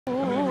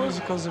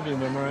musicals have you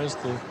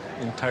memorized the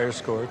entire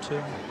score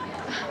to?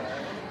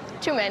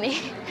 Too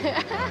many.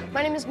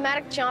 My name is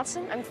Maddoc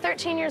Johnson. I'm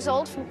 13 years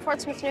old from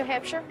Portsmouth, New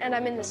Hampshire, and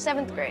I'm in the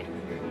 7th grade.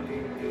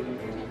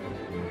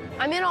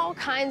 I'm in all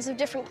kinds of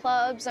different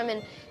clubs. I'm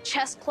in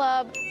chess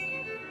club.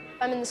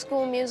 I'm in the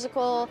school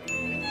musical.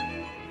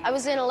 I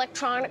was in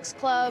electronics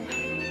club.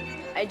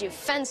 I do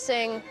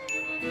fencing.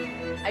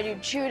 I do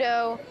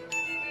judo.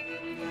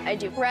 I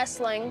do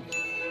wrestling.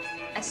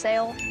 I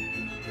sail.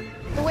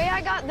 The way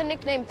I got the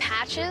nickname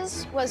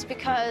Patches was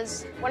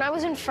because when I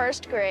was in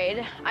 1st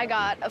grade, I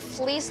got a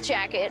fleece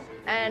jacket,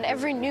 and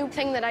every new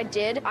thing that I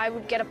did, I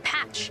would get a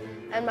patch,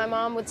 and my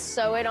mom would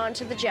sew it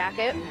onto the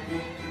jacket.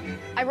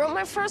 I wrote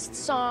my first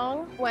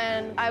song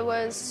when I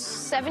was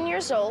 7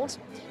 years old,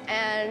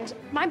 and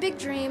my big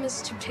dream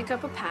is to pick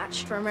up a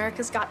patch for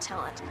America's Got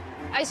Talent.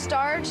 I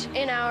starred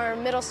in our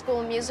middle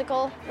school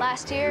musical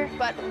last year,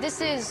 but this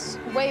is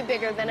way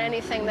bigger than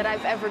anything that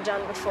I've ever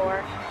done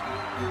before.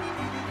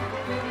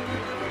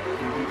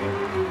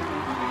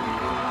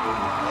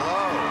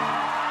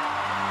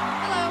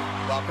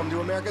 Welcome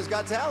to America's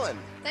Got Talent.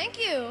 Thank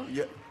you.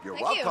 You're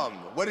welcome.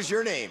 What is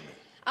your name?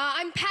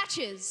 I'm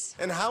Patches.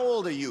 And how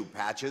old are you,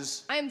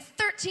 Patches? I'm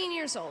 13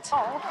 years old.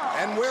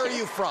 And where are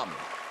you from?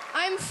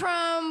 I'm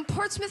from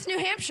Portsmouth, New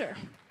Hampshire.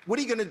 What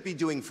are you going to be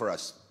doing for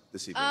us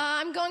this evening?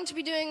 I'm going to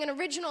be doing an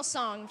original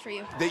song for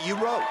you. That you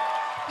wrote?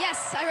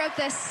 Yes, I wrote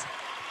this.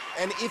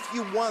 And if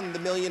you won the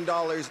 $1 million,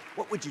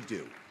 what would you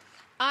do?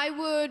 I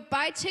would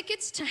buy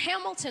tickets to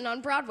Hamilton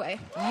on Broadway.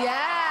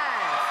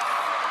 Yes!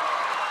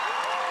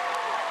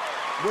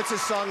 What's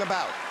this song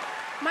about?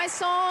 My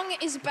song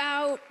is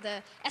about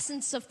the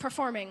essence of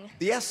performing.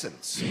 The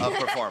essence of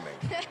performing?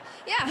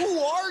 Yeah. Who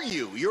are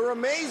you? You're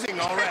amazing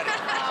already.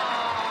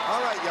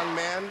 All right, young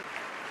man,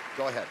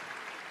 go ahead.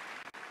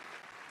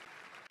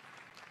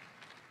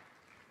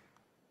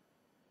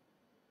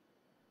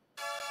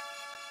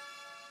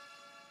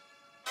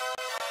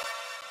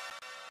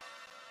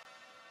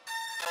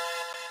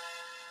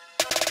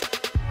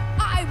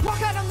 I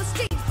walk out on the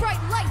stage,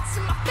 bright lights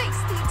in my face,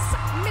 the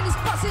excitement is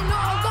buzzing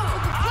all over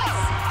the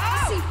place.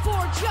 I see 4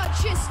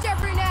 judges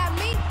staring at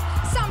me,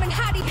 Simon,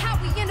 Heidi,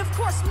 Howie, and of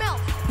course Mel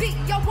B.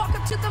 I walk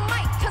up to the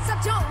mic, cause I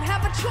don't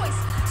have a choice.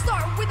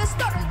 Start with a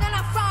stutter, then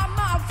I find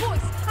my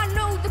voice. I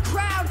know the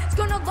crowd is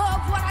gonna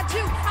love what I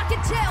do. I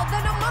can tell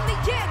that I'm on the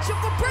edge of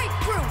a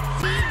breakthrough.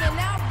 Dealing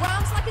out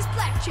rhymes like it's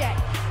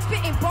blackjack,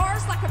 spitting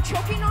bars like I'm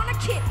choking on a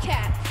Kit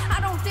Kat. I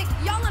don't think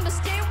y'all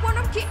understand what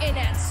I'm getting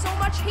at. So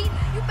much heat,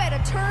 you better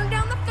turn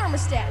down the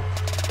thermostat.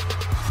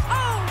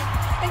 Oh,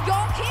 and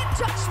y'all can't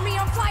touch me.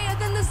 I'm flyer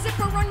than the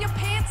zipper on your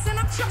pants, and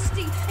I'm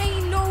trusty.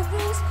 Ain't no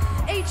rules,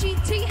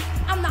 AGT.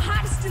 I'm the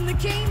hottest in the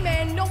game,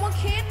 and no one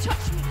can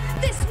touch me.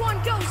 This one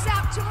goes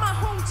out to my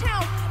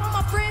hometown. All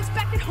my friends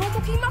back at home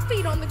will keep my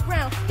feet on the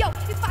ground. Yo,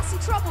 if I see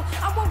trouble,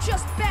 I won't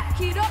just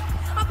back it up.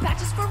 I'm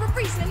patches for a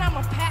reason,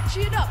 I'ma patch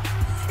it up.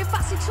 If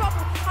I see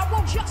trouble, I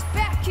won't just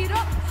back it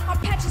up. I'm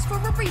patches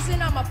for a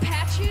reason, I'ma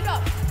patch it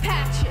up.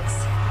 Patches.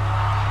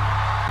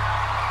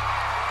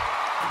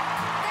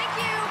 Thank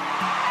you.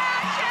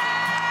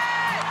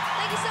 Patches!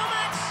 Thank you so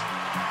much.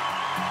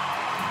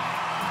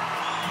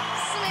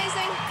 This is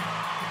amazing.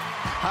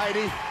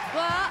 Heidi.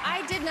 Well,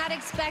 I did not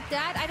expect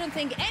that. I don't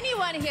think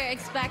anyone here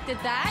expected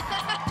that.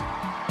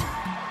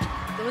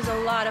 It was a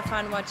lot of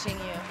fun watching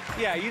you.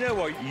 Yeah, you know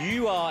what?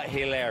 You are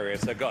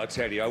hilarious, I've got to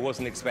tell you. I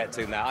wasn't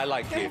expecting that. I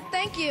like you.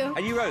 Thank you.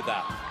 And you wrote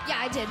that? Yeah,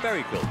 I did.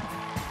 Very cool.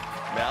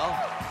 Mel?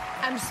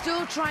 I'm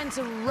still trying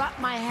to wrap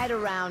my head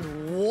around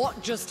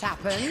what just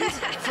happened,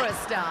 for a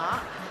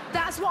start.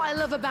 That's what I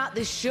love about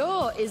this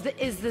show, is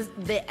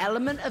the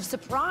element of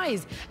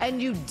surprise.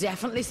 And you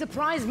definitely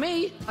surprised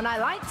me, and I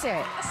liked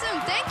it.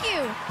 Awesome, thank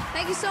you.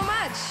 Thank you so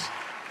much.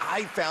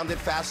 I found it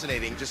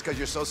fascinating just because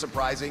you're so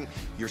surprising.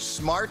 You're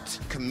smart,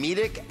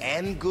 comedic,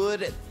 and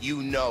good.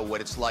 You know what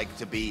it's like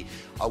to be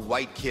a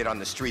white kid on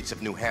the streets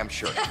of New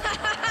Hampshire.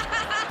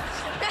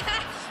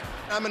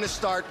 I'm going to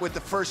start with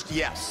the first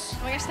yes.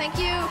 Oh my gosh, thank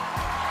you.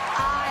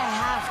 I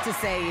have to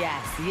say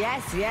yes.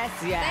 Yes, yes,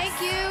 yes. Thank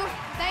you.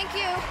 Thank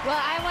you.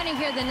 Well, I want to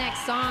hear the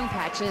next song,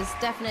 Patches.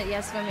 Definite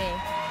yes for me.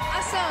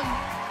 Awesome.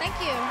 Thank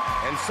you.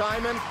 And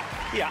Simon?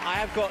 Yeah, I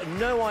have got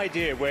no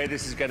idea where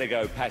this is going to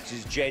go,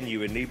 Patches,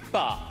 genuinely,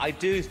 but I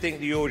do think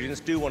the audience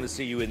do want to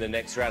see you in the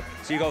next round,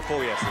 so you got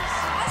 4 yeses.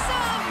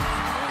 Awesome.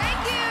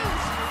 Thank you.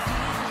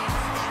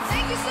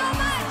 Thank you so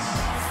much.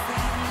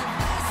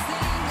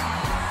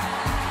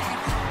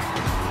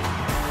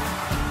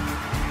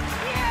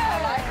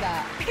 I like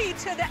that. P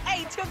to the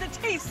A to the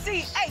T,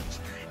 C, H,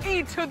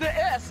 E to the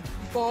S.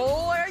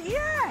 Boy,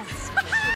 yes.